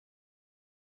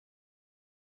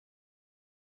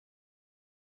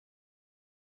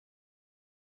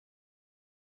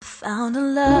found a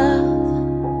love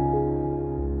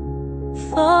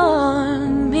for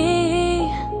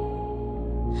me.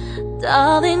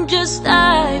 Darling, just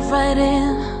dive right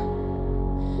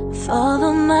in,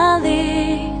 follow my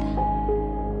lead.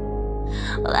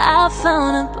 Well, I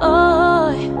found a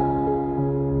boy,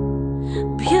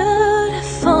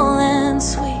 beautiful and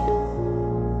sweet.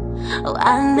 Oh,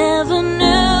 I never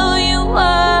knew you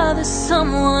were the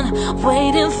someone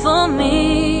waiting for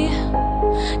me.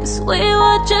 'Cause we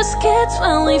were just kids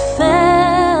when we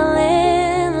fell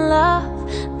in love,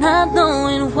 not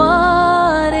knowing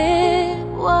what it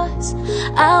was.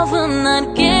 I will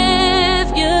not give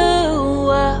you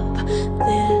up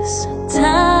this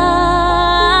time,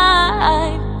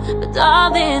 but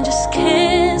darling, just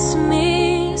kiss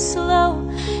me slow.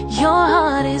 Your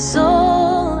heart is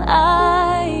all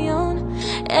I own,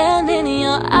 and in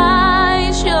your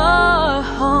eyes you're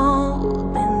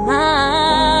holding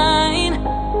mine.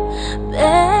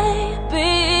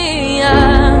 Baby,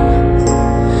 I'm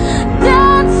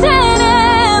dancing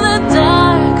in the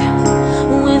dark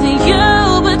with you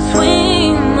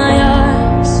between my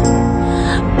arms,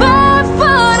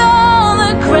 barefoot on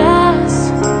the grass,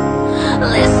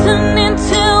 listening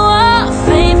to our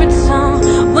favorite song.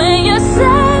 When you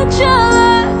said you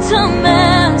looked a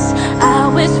mess, I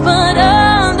whispered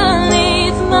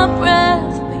underneath my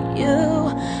breath, but you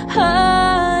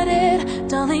heard it.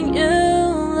 Darling, you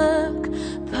look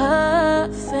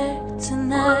perfect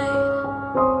tonight.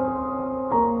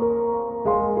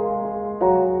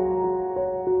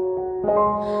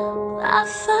 I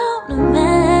found a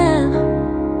man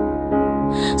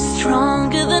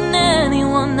stronger than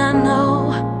anyone I know.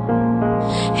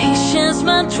 He shares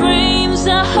my dreams.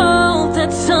 I hope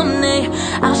that someday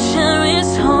I'll share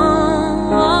his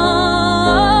home.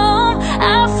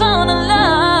 I found a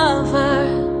lover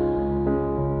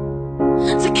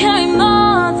to carry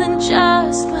more than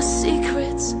just my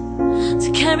secrets, to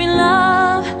carry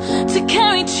love, to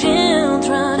carry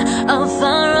children of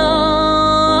our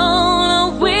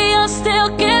own. We are still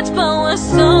kids, but we're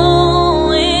so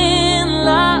in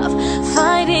love,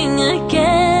 fighting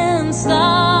against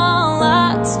all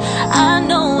odds. I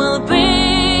know we'll be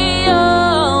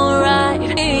alright.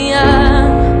 Yeah.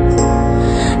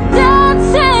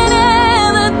 Dancing in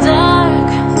the dark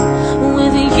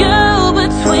with you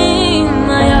between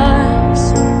my arms,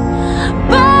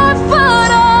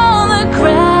 barefoot on the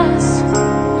grass,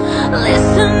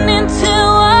 listening to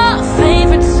our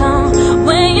favorite song.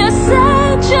 When you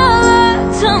said you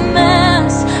looked a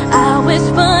mess, I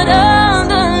whispered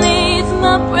underneath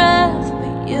my breath,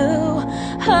 but you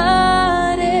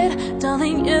heard it.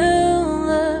 Darling, you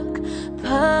look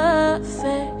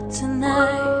perfect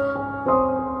tonight.